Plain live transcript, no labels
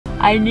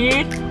I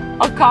need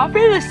a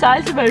coffee the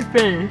size of my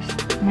face.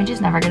 Am I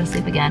just never gonna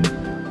sleep again?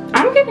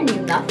 I'm giving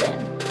you nothing.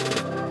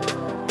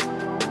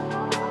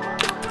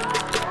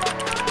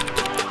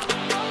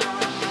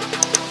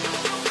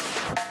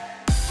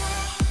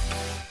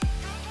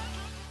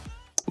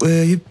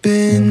 Where you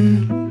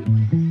been?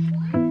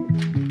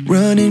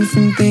 Running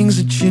from things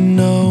that you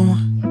know.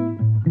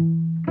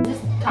 Is this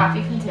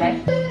coffee from today?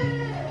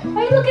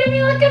 Why are you looking at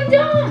me like I'm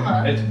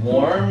dumb? It's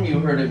warm. You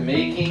heard it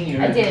making. You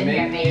I heard didn't it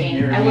hear making.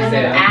 making. I You wasn't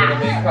said I'm gonna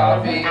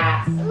make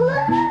asked. coffee.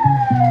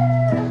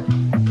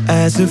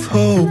 As if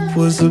hope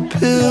was a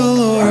pill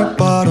or a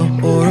bottle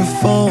or a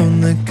phone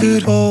that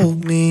could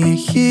hold me and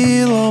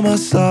heal all my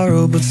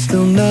sorrow, but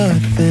still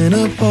nothing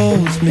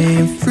upholds me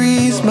and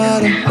frees my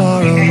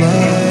tomorrow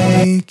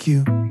like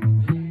you.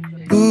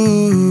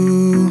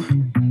 Ooh,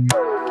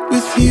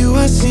 with you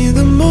I see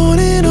the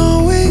morning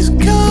always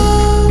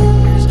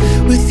comes.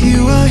 With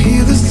you I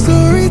hear the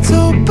story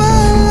told by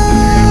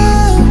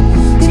love.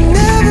 You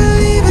never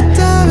leave a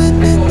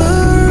diamond in the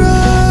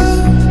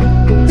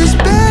rough. There's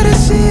better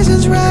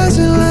seasons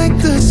rising like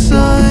the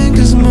sun,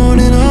 'cause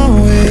morning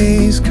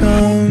always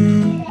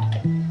comes.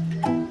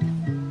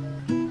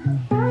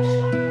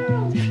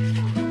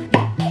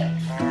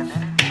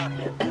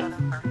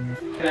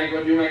 Can I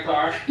go do my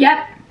car?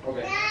 Yep.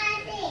 Okay.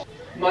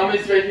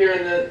 Mommy's right here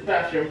in the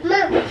bathroom.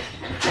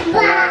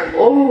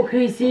 Oh,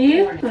 can you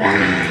see?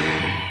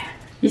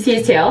 You see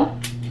his tail?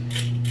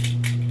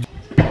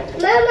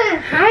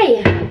 Mama.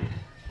 Hi.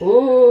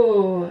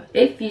 Ooh,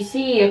 if you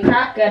see a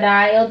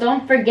crocodile,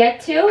 don't forget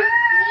to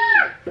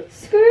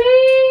scream.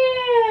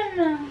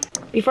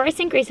 Before I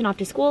sent Grayson off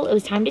to school, it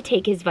was time to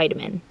take his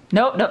vitamin.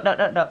 Nope,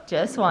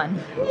 just one.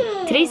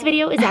 Today's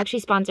video is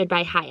actually sponsored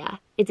by Haya.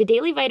 It's a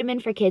daily vitamin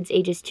for kids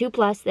ages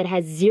 2+ that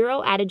has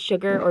 0 added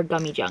sugar or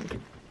gummy junk.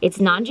 It's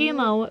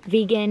non-GMO,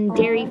 vegan,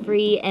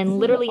 dairy-free, and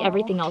literally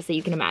everything else that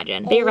you can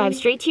imagine. They arrive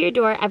straight to your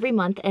door every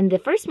month, and the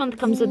first month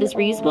comes with this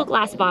reusable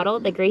glass bottle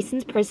that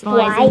Grayson's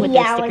personalizing with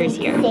their stickers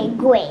here.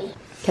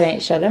 Can I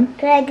show them?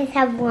 Could I just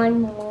have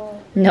one more?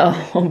 No,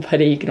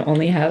 buddy, you can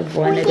only have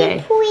one a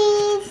day.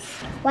 Please.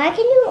 Why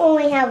can you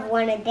only have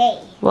one a day?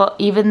 Well,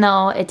 even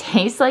though it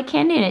tastes like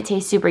candy and it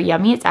tastes super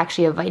yummy, it's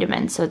actually a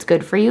vitamin, so it's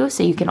good for you,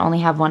 so you can only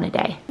have one a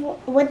day.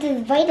 What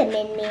does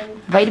vitamin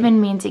mean?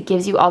 Vitamin means it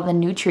gives you all the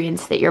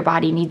nutrients that your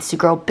body needs to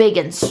grow big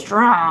and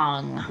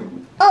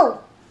strong. Oh,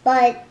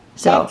 but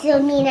So- that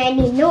still mean I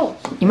need no.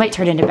 You might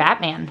turn into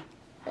Batman.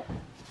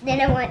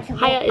 Then I want some.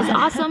 Haya is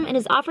awesome and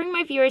is offering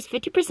my viewers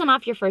 50%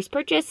 off your first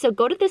purchase, so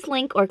go to this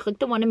link or click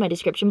the one in my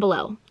description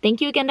below.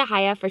 Thank you again to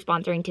Haya for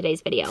sponsoring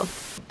today's video.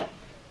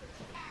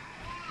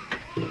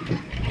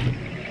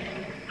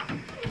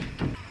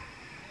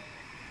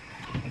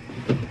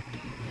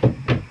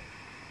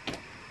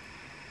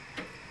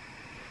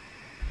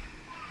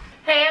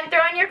 Hey, I'm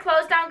throwing your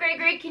clothes down,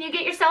 Gregory. Can you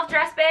get yourself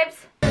dressed,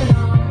 babes?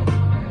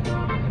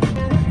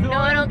 No,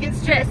 I don't get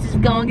stressed. It's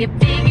gonna get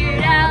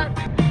figured out.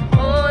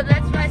 Oh,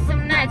 that's why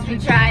some nights we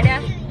try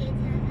to.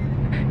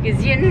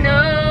 'Cause you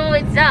know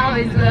it's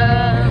always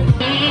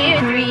love. Year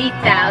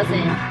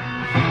 3000.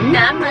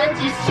 Not much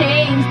has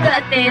changed,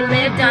 but they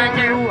lived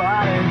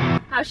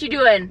underwater. How's she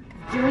doing?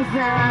 Doing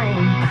fine.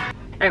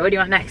 Alright, what do you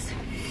want next?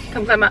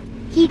 Come climb up.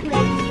 Heat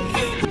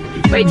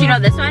waves. Wait, do you know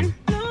this one?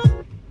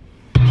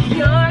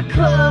 You're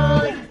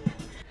cold,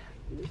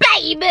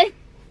 baby.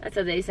 That's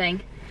what they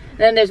sing.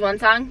 Then there's one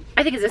song.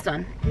 I think it's this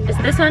one. Is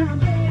it this one?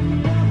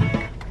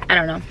 I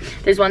don't know.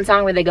 There's one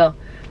song where they go,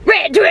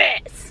 red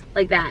dress,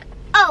 like that.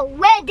 Oh,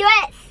 red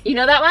dress. You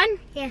know that one?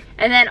 Yeah.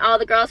 And then all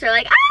the girls are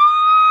like,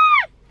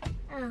 ah!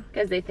 Oh.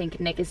 Because they think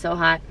Nick is so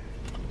hot.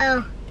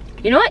 Oh.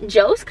 You know what?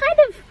 Joe's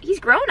he's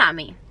grown on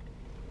me.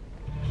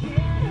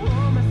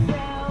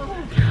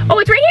 Oh,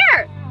 it's right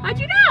here. How'd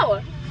you know?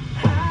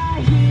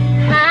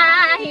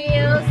 High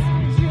heels,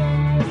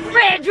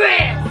 red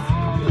dress.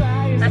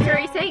 That's where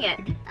he's saying it.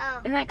 Oh.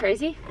 Isn't that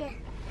crazy? Yeah.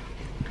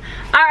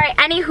 All right,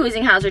 any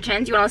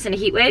Housing-Hauser-Chins, you want to listen to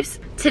Heat Waves?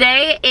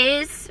 Today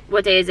is,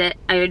 what day is it?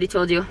 I already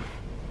told you.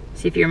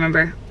 See if you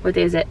remember. What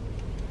day is it?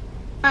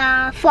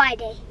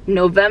 Friday.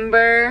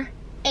 November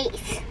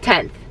 8th.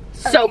 10th.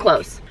 So Okay.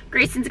 close.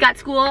 Grayson's got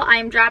school. I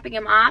am dropping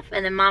him off,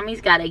 and then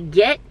Mommy's got to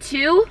get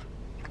to.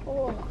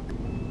 Oh.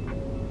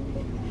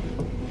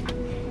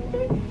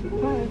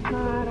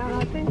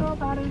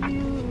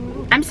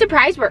 I'm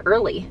surprised we're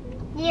early,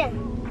 Yeah.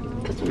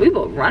 because we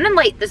were running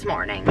late this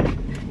morning.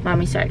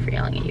 Mommy, sorry for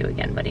yelling at you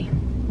again, buddy.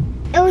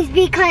 It was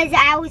because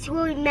I was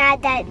really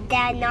mad that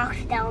Dad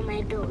knocked down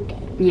my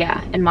building.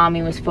 Yeah, and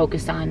Mommy was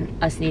focused on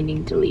us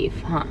needing to leave,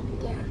 huh?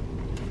 Yeah.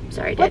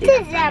 Sorry, What Daddy. does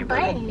knocked down that your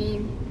building. button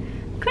mean?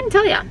 Couldn't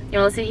tell ya. You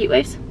wanna listen to Heat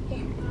Waves? Yeah.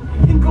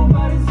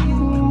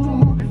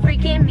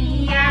 Freaking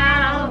me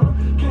out.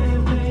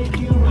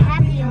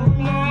 Happier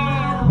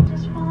now.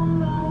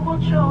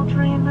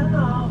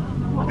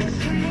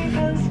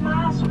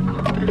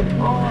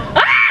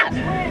 Ah!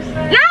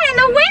 Not in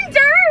the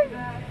winter!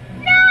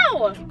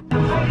 No!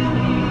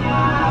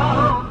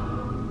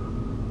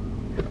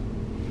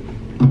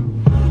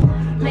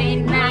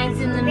 Late nights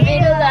in the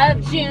middle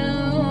of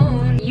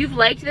June. You've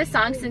liked this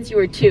song since you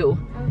were 2.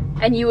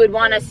 and you would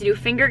want us to do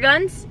finger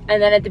guns,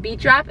 and then at the beat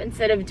drop,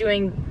 instead of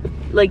doing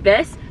like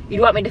this, you'd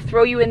want me to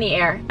throw you in the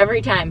air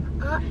every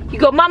time. You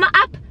go, mama,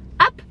 up,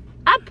 up,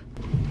 up.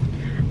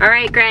 All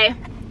right, Gray,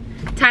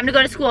 time to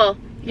go to school.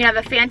 You're gonna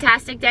have a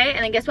fantastic day,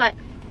 and then guess what?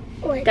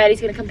 What?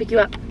 Daddy's gonna come pick you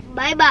up.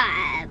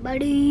 Bye-bye,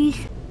 buddies.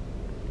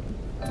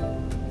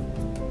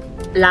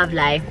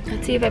 Lovely.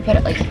 Let's see if I put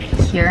it like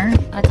here.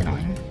 That's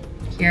annoying.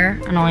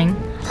 Here, annoying.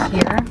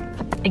 Here.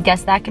 I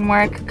guess that can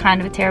work.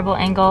 Kind of a terrible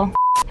angle.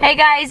 Hey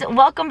guys,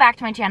 welcome back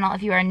to my channel.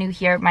 If you are new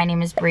here, my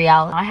name is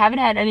Brielle. I haven't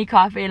had any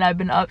coffee and I've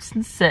been up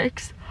since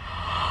 6.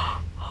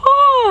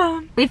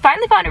 We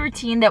finally found a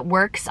routine that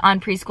works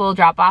on preschool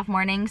drop-off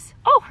mornings.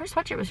 Oh, her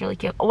sweatshirt was really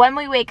cute. When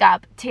we wake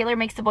up, Taylor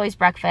makes the boys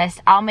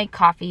breakfast. I'll make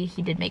coffee.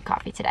 He did make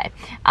coffee today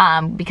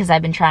because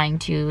I've been trying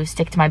to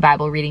stick to my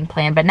Bible reading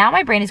plan, but now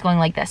my brain is going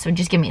like this, so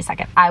just give me a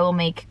second. I will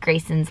make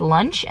Grayson's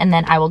lunch, and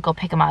then I will go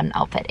pick him out an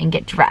outfit and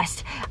get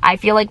dressed. I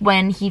feel like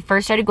when he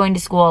first started going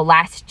to school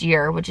last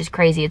year, which is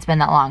crazy, it's been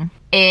that long,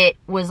 it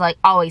was like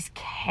always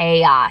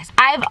chaos.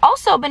 I've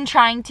also been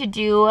trying to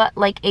do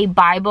like a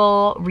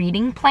Bible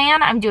reading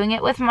plan. I'm doing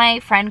it with my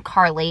friend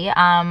Carly.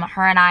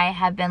 Her and I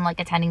have been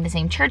like attending the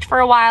same church for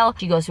a while.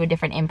 She goes to a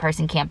different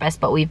in-person campus,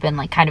 but we've been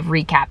like kind of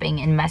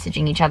recapping and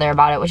messaging each other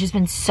about it, which has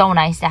been so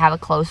nice to have a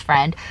close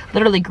friend.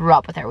 Literally grew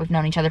up with her. We've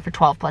known each other for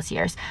 12 plus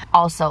years.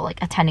 Also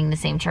like attending the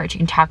same church. You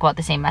can talk about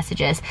the same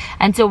messages.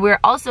 And so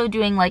we're also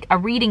doing like a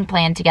reading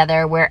plan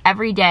together where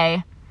every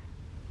day,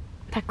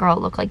 that girl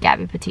looked like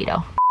Gabby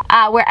Petito.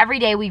 Where every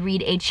day we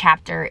read a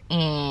chapter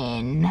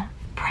in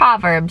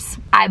Proverbs,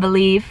 I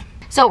believe.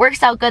 So it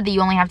works out good that you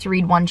only have to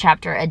read one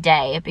chapter a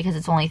day because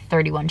it's only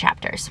 31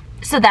 chapters.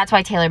 So that's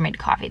why Taylor made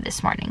coffee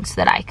this morning so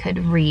that I could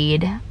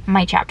read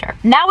my chapter.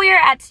 Now we are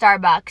at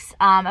Starbucks.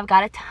 I've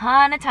got a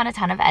ton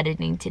of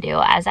editing to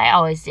do, as I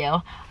always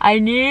do. I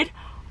need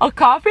a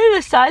coffee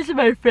the size of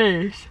my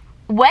face.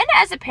 When,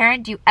 as a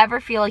parent, do you ever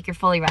feel like you're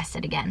fully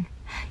rested again?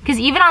 Because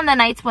even on the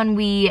nights when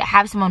we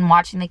have someone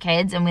watching the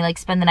kids and we like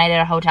spend the night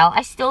at a hotel,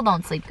 I still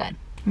don't sleep good.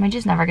 Am I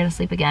just never gonna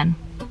sleep again?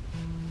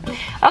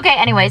 Okay,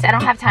 anyways, I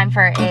don't have time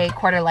for a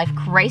quarter life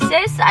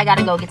crisis. I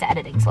gotta go get to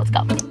editing, so let's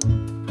go.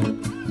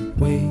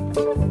 Wait,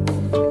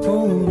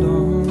 hold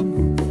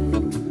on,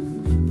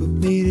 put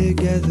me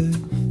together,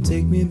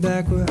 take me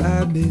back where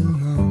I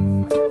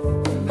belong.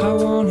 I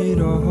want it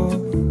all.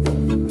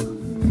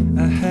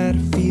 I had a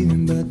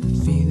feeling, but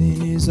the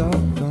feeling is all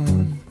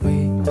gone.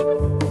 Wait,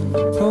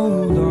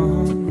 hold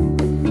on,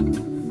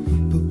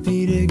 put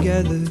me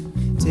together,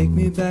 take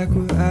me back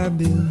where I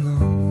belong.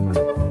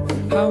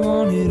 I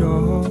want it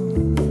all.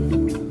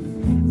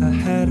 I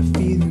had a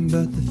feeling,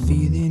 but the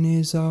feeling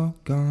is all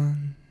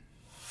gone.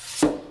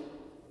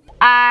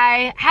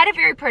 I had a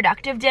very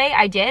productive day.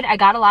 I did. I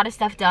got a lot of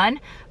stuff done,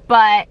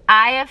 but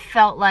I have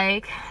felt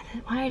like,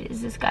 why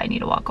does this guy need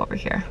to walk over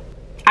here?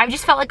 I've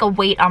just felt like a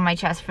weight on my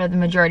chest for the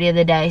majority of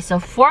the day. So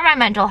for my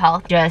mental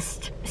health,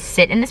 just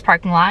sit in this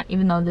parking lot,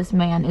 even though this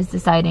man is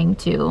deciding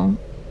to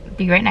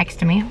be right next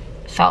to me.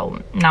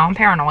 So now I'm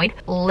paranoid.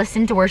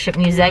 Listen to worship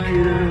music.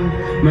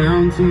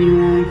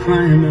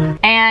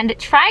 And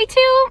try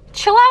to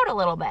chill out a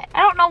little bit.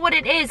 I don't know what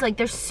it is. Like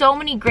there's so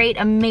many great,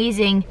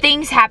 amazing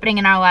things happening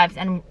in our lives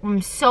and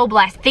I'm so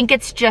blessed. I think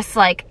it's just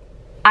like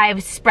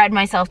I've spread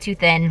myself too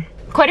thin.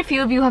 Quite a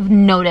few of you have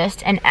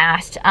noticed and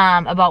asked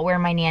about where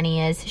my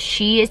nanny is.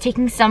 She is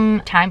taking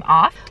some time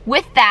off.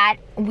 With that,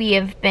 we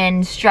have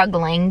been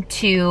struggling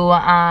to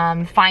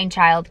find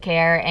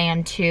childcare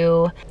and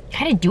to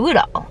kind of do it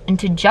all and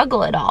to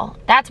juggle it all.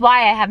 That's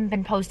why I haven't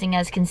been posting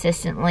as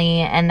consistently,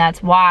 and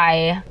that's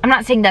why, I'm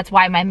not saying that's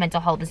why my mental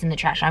health is in the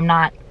trash. I'm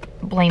not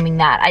blaming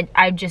that.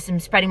 I just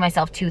am spreading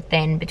myself too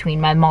thin between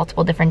my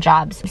multiple different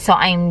jobs. So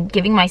I'm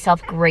giving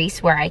myself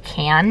grace where I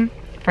can.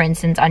 For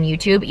instance, on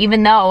YouTube,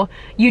 even though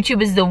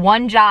YouTube is the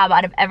one job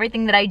out of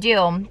everything that I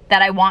do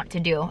that I want to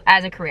do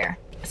as a career.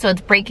 So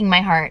it's breaking my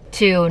heart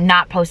to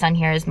not post on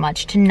here as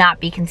much, to not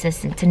be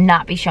consistent, to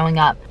not be showing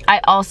up.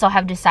 I also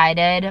have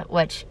decided,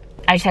 which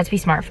I just have to be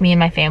smart for me and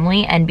my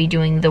family and be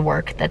doing the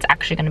work that's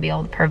actually gonna be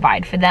able to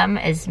provide for them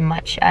as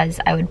much as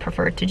I would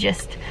prefer to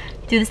just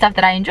do the stuff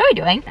that I enjoy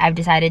doing. I've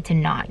decided to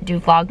not do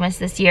Vlogmas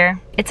this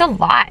year. It's a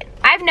lot.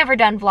 I've never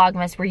done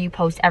Vlogmas where you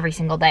post every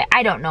single day.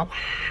 I don't know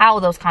how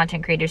those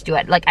content creators do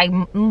it. Like,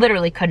 I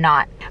literally could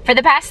not. For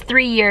the past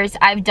 3 years,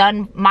 I've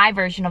done my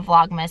version of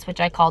Vlogmas,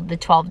 which I called the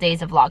 12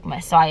 days of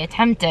Vlogmas. So I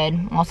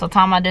attempted, most of the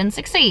time I didn't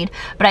succeed,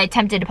 but I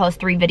attempted to post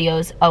 3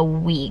 videos a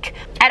week.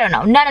 I don't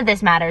know, none of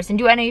this matters, and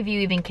do any of you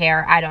even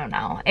care? I don't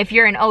know. If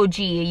you're an OG,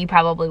 you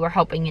probably were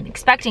hoping and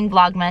expecting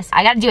Vlogmas.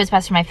 I gotta do what's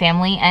best for my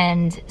family,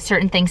 and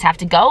certain things have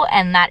to go,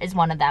 and that is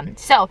one of them.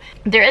 So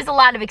there is a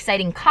lot of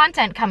exciting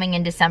content coming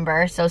in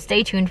December, so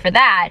stay tuned for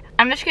that.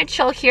 I'm just gonna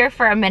chill here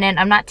for a minute.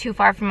 I'm not too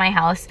far from my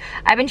house.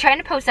 I've been trying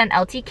to post on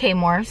LTK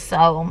more,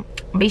 so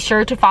be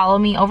sure to follow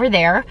me over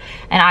there.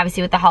 And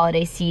obviously with the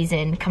holiday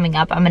season coming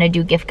up, I'm gonna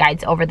do gift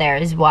guides over there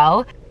as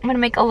well. I'm gonna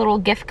make a little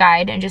gift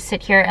guide and just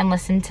sit here and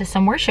listen to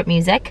some worship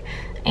music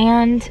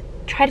and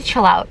try to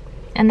chill out.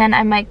 And then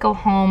I might go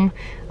home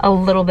a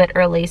little bit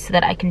early so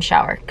that I can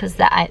shower, because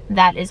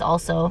that is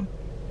also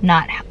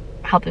not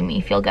helping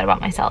me feel good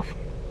about myself.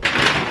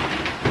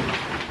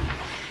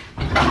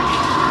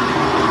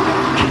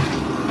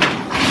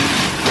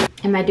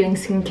 Am I doing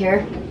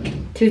skincare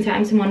 2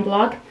 times in one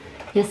vlog?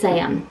 Yes, I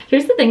am.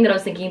 Here's the thing that I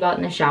was thinking about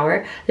in the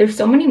shower. There's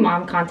so many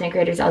mom content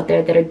creators out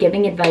there that are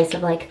giving advice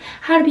of like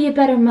how to be a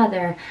better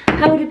mother,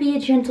 how to be a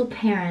gentle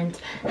parent,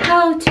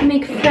 how to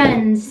make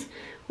friends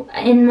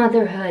in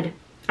motherhood.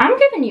 I'm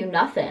giving you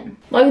nothing.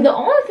 Like, the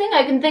only thing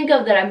I can think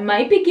of that I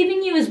might be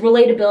giving you is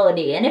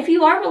relatability. And if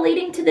you are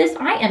relating to this,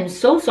 I am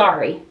so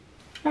sorry.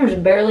 I'm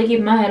just barely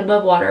keeping my head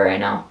above water right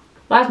now.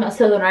 Why does my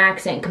southern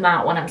accent come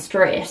out when I'm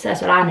stressed?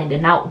 That's what I need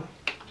to know.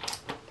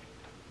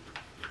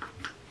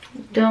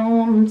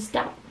 Don't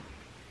stop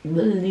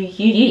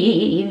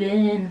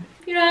believing.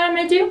 You know what I'm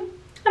gonna do?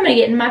 I'm gonna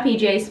get in my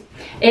PJs.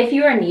 If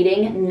you are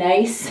needing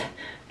nice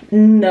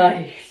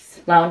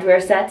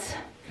loungewear sets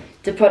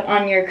to put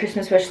on your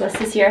Christmas wish list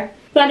this year,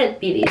 let it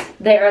be these.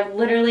 They are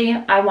literally,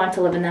 I want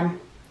to live in them.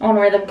 I want to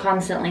wear them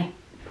constantly.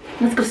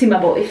 Let's go see my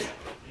boys.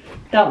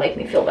 That'll make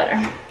me feel better.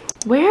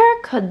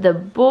 Where could the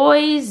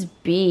boys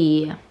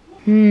be?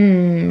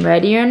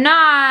 Ready or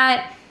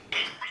not?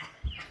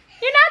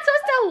 You're not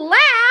supposed to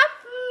laugh.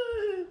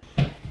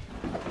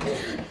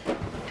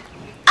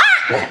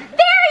 Ah!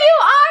 There you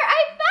are! I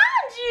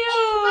found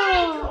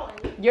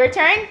you! Your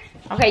turn?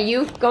 Okay,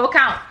 you go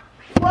count.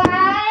 1, 2,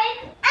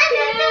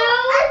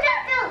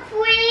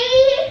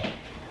 3,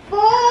 4,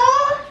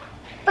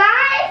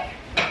 5,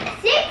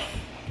 6,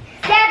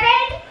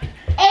 7,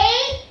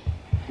 8,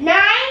 9,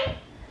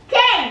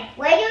 10.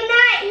 Where you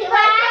not? You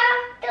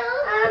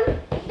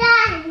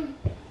done.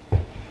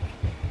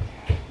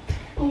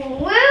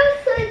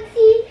 Where's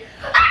Linky?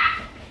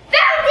 Ah!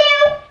 Found you!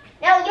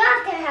 Now you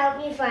have to help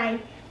me find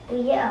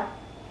Brielle.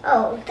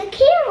 Oh, the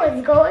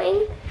camera's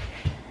going.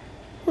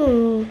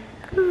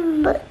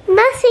 But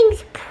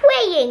nothing's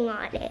playing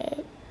on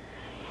it.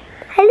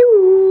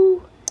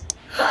 Hello.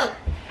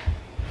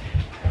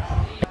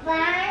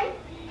 1,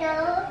 2,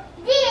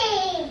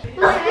 3.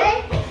 1, 2,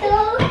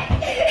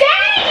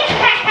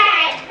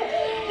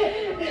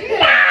 3.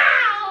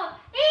 No!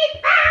 He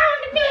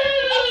found me!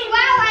 It's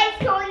Wildlife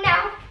going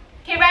now.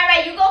 Okay,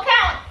 right, you go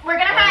count. We're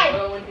gonna hide.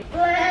 1,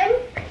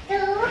 2,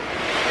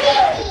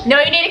 3. No,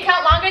 you need to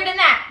count longer than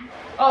that.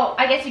 Oh,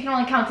 I guess you can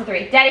only count to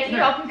 3. Daddy, can you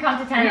help him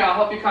count to 10? Here, I'll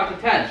help you count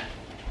to 10.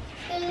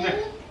 3,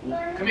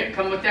 Come here,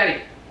 come with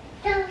Daddy.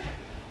 2.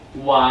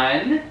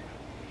 1,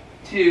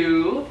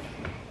 2,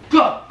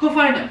 go! Go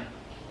find him.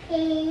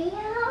 You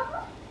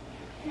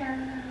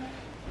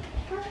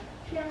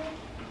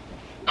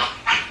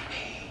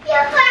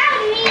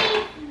found me.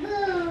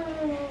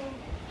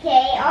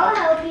 Okay, I'll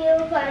help you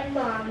find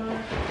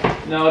Mama.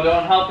 No,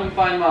 don't help him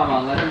find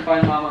Mama. Let him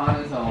find Mama on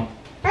his own.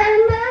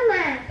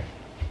 Mama.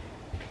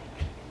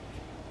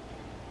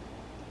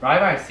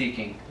 Rai-Rai's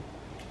seeking.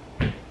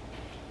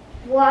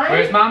 1,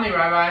 Where's Mommy,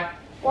 Rai-Rai?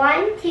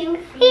 1, 2,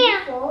 3,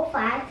 4,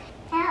 5.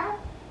 Help.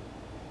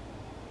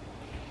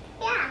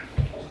 Yeah.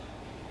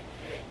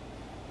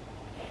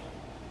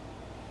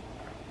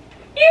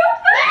 You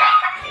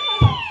found me!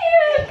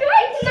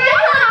 Good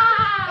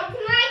job!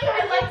 It's my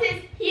turn. What's his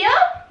heel?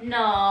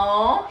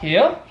 No.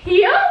 Heel?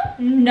 Heel?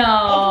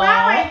 No.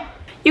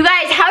 It's You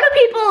guys, how do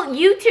people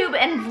YouTube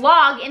and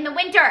vlog in the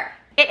winter?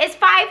 It is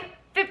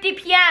 5:50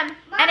 p.m.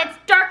 and it's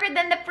darker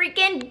than the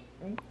freaking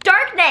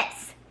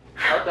darkness.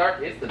 How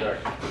dark is the dark?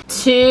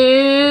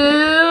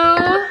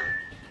 2,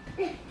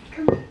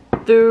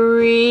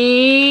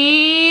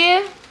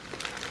 3,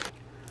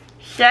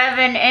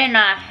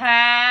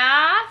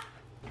 7.5,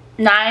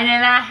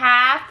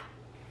 9.5,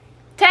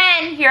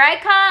 10. Here I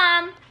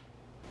come.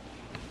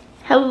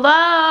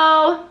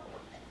 Hello.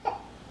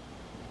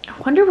 I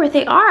wonder where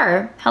they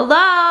are.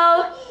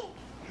 Hello.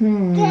 my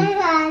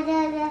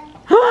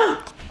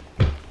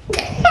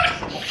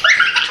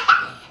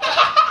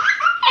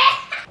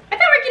I thought we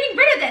were getting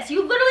rid of this.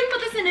 You literally put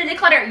this in a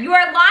declutter. You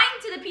are lying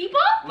to the people?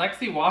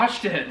 Lexi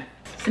washed it.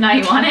 So now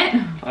you want it?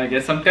 I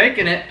guess I'm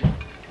taking it.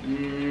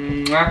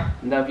 Mwah.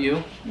 Love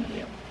you.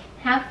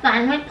 Have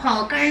fun with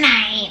poker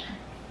night.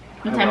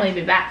 What time will you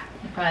be back?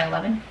 Probably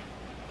 11?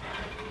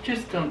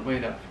 Just don't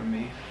wait up for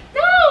me.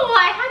 No,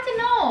 I had to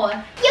know.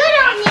 You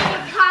don't need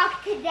to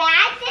talk to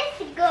Dad.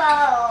 Just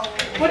go.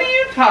 What are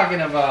you talking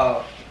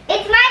about?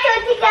 It's my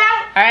turn to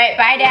count. All right,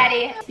 bye,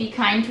 Daddy. Be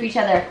kind to each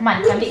other. Come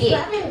on, time to eat.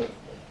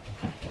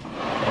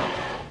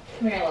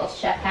 Come here, little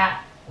chef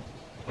hat.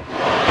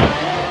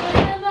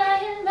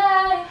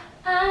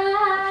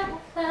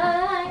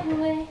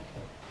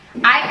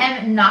 I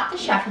am not the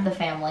chef of the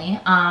family.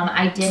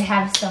 I did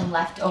have some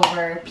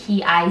leftover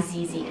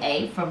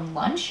Pizza from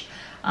lunch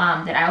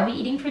that I will be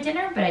eating for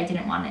dinner, but I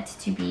didn't want it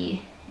to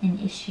be an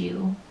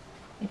issue,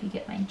 if you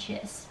get my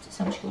gist.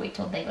 So I'm just gonna wait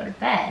till they go to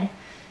bed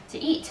to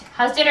eat.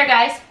 How's dinner,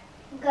 guys?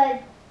 Good.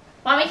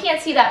 Mommy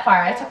can't see that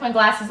far. I took my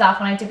glasses off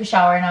when I took a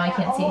shower, and now I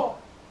can't see. hole.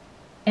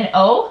 An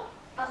O?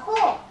 A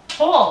hole.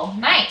 Hole.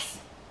 Nice.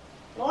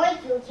 Noise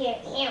you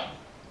can't hear.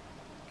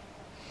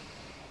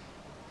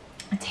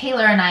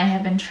 Taylor and I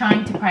have been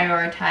trying to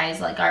prioritize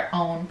like our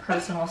own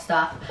personal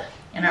stuff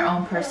and our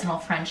own personal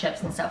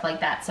friendships and stuff like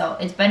that. So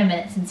it's been a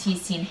minute since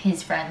he's seen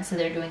his friends, so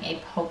they're doing a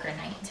poker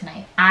night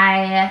tonight.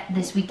 I,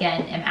 this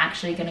weekend, am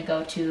actually gonna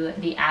go to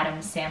the Adam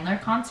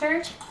Sandler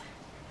concert.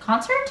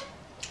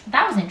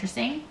 That was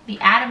interesting. The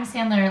Adam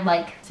Sandler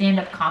like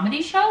stand-up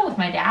comedy show with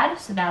my dad,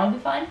 so that'll be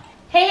fun.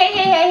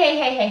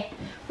 Hey.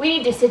 We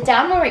need to sit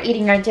down when we're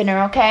eating our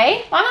dinner,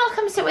 okay? Mama will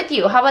come sit with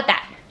you. How about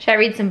that? Should I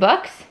read some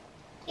books?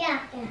 Yeah.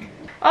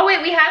 Oh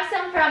wait, we have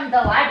some from the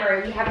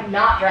library we have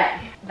not read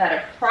that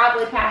are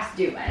probably past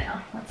due by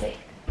now. Let's see.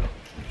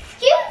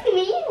 Excuse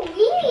me,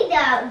 we need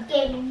to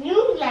get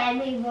new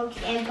library books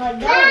and put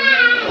those in.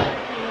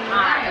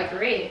 I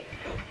agree.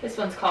 This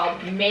one's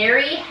called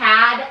Mary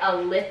Had a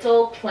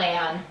Little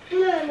Plan.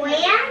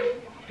 Plan?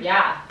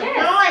 Yeah.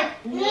 Yes.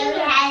 Mary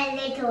had a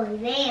little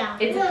lamb.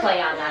 It's a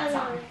play on that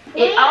song.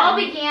 It all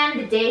began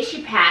the day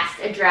she passed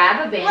a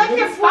drab abandoned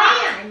What's a spot.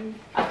 plan?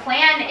 A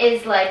plan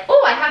is like,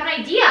 oh, I have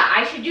an idea.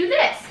 I should do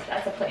this.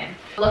 That's a plan.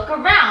 Look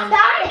around.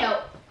 Stop I it.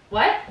 know.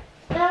 What?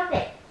 Stop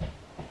it.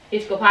 You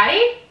just go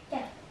potty?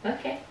 Yeah.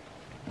 Okay.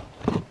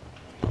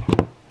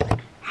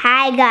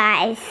 Hi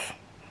guys.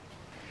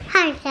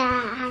 Hi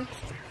guys.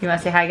 You want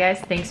to say hi,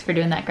 guys? Thanks for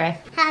doing that, Gray.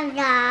 Hi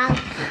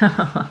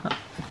guys.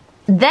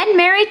 Then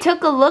Mary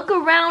took a look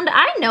around.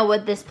 I know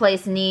what this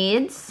place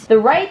needs. The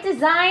right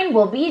design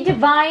will be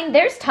divine.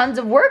 There's tons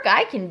of work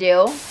I can do.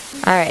 All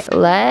right,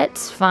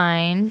 let's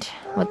find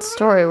what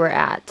story we're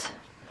at.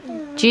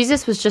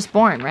 Jesus was just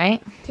born,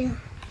 right? Yeah.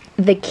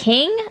 The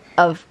King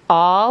of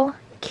all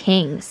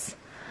kings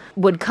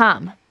would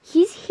come.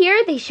 He's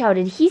here, they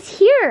shouted. He's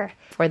here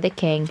for the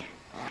king.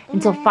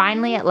 Until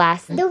finally, at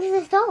last. Look at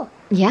the stove.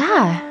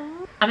 Yeah.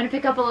 I'm gonna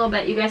pick up a little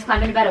bit. You guys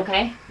climb into bed,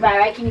 okay?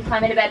 Right, can you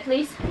climb into bed,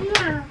 please?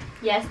 Yeah.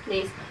 Yes,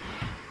 please.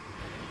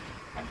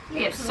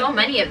 We have so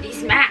many of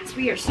these mats.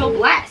 We are so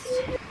blessed.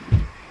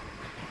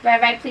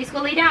 Right, please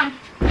go lay down.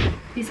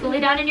 Please go lay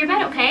down in your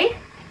bed, okay?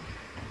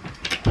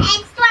 It's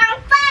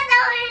from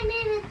Father and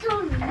it's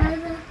from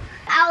Mother.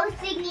 I was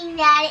singing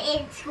that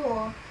in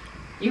school.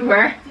 You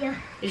were? Yeah.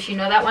 Did she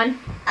know that one?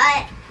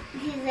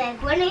 She's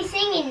like, when are you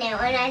singing it?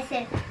 And I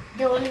said,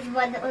 the one is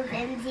what was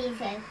MC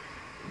said,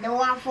 the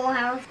Waffle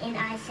House. And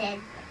I said,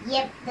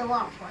 yep, the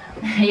Waffle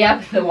House.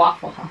 Yep, the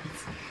Waffle House.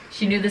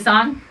 She knew the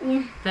song?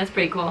 Yeah. That's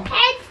pretty cool.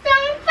 It's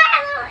from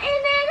Father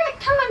and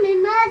it's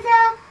from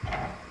Mother.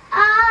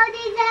 All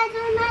these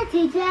are my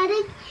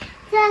teachers.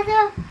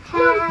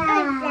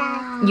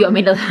 You want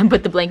me to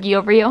put the blankie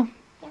over you?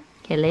 Yeah.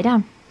 Okay, lay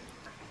down.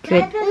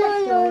 Good.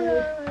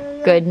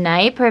 Good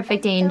night,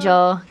 perfect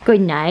angel. Good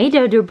night,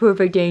 other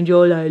perfect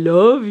angel. I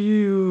love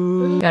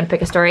you. You want to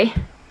pick a story?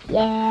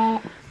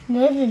 Yeah.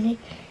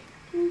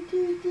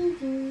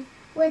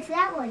 What's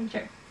that one?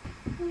 Sure.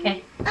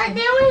 Okay.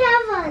 They only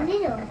have a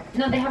little.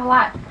 No, they have a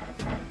lot.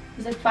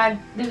 There's like 5.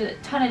 There's a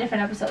ton of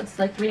different episodes. It's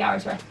like 3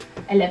 hours worth.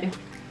 I love you.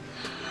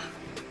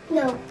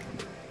 No.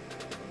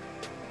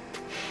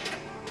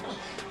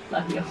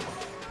 Love you.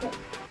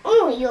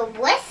 Oh, your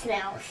breath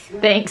smells.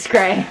 Thanks,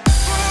 Gray.